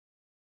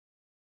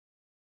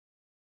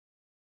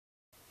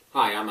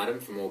Hi, I'm Adam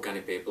from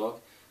Organic Beer Blog,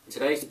 and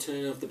today's the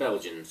turn of the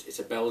Belgians. It's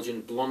a Belgian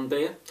blonde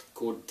beer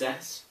called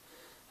Daas.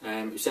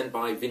 It was sent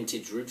by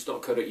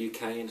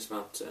vintageroots.co.uk and it's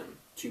about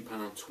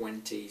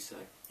 £2.20, so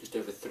just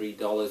over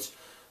 $3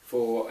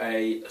 for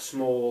a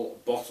small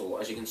bottle,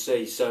 as you can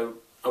see. So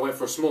I went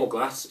for a small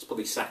glass. It's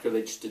probably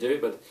sacrilege to do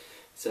it, but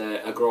it's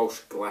a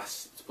Grolsch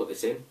glass to put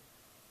this in.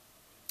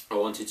 I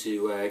wanted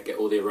to get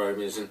all the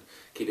aromas and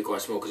keep it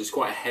quite small because it's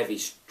quite a heavy,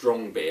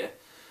 strong beer.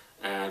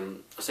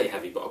 I say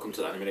heavy, but I'll come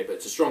to that in a minute. But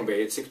it's a strong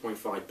beer. It's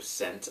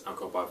 6.5%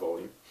 alcohol by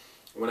volume.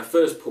 When I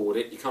first poured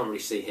it, you can't really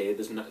see here.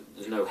 There's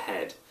no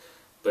head.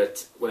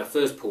 But when I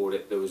first poured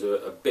it, there was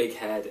a big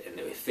head, and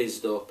it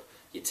fizzed up.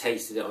 You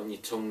tasted it on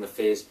your tongue, the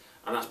fizz,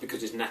 and that's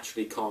because it's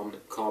naturally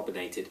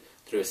carbonated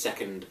through a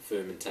second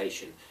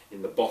fermentation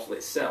in the bottle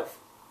itself.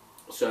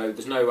 So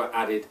there's no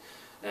added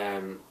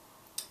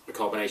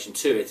carbonation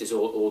to it. It's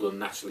all done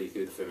naturally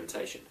through the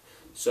fermentation.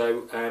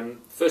 So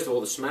first of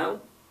all, the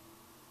smell.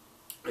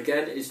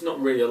 Again, it's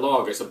not really a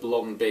lager, it's a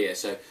blonde beer,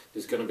 so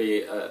there's going to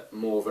be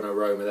more of an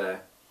aroma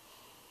there.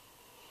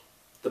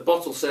 The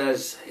bottle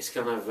says it's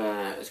kind of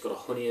it's got a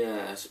honey,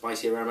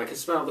 spicy aroma. I can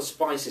smell the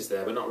spices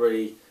there, but not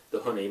really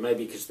the honey.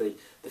 Maybe because the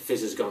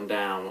fizz has gone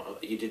down,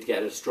 you did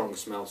get a strong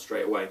smell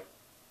straight away.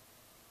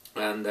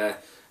 And I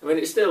mean,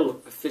 it's still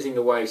fizzing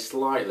away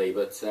slightly,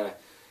 but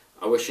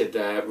I wish I'd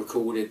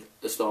recorded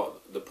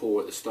the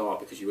pour at the start,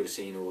 because you would have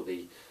seen all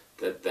the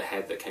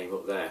head that came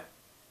up there.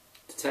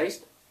 To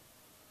taste.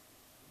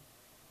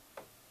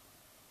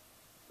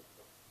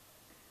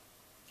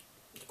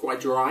 Quite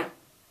dry,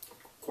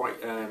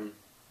 quite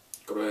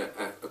got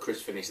a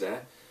crisp finish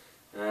there,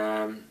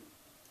 and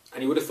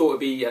you would have thought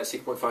it'd be at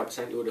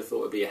 6.5%. You would have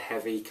thought it'd be a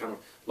heavy kind of.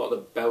 A lot of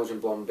the Belgian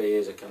blonde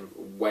beers are kind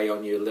of weigh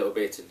on you a little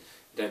bit, and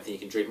you don't think you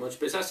can drink much.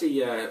 But it's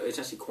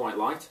actually quite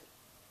light.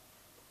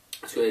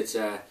 So it's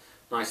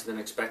nicer than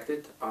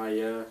expected.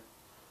 I'm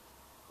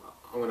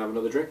gonna have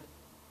another drink.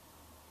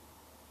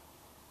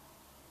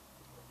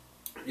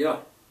 Yeah,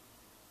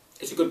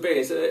 it's a good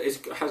beer.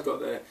 It has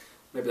got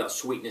maybe that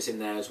sweetness in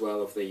there as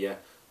well of the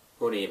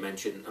honey I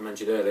mentioned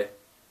earlier.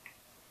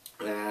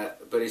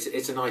 But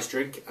it's a nice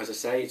drink, as I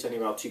say. It's only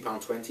about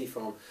 £2.20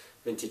 from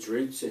Vintage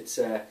Roots. It's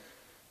an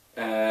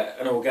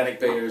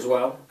organic beer as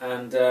well,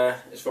 and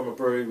it's from a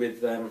brewery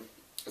with, I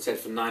said,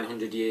 for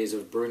 900 years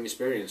of brewing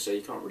experience, so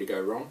you can't really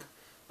go wrong.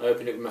 I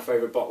opened it with my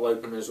favourite bottle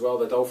opener as well,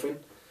 the Dolphin.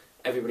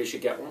 Everybody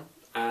should get one,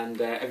 and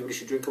everybody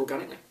should drink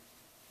organically.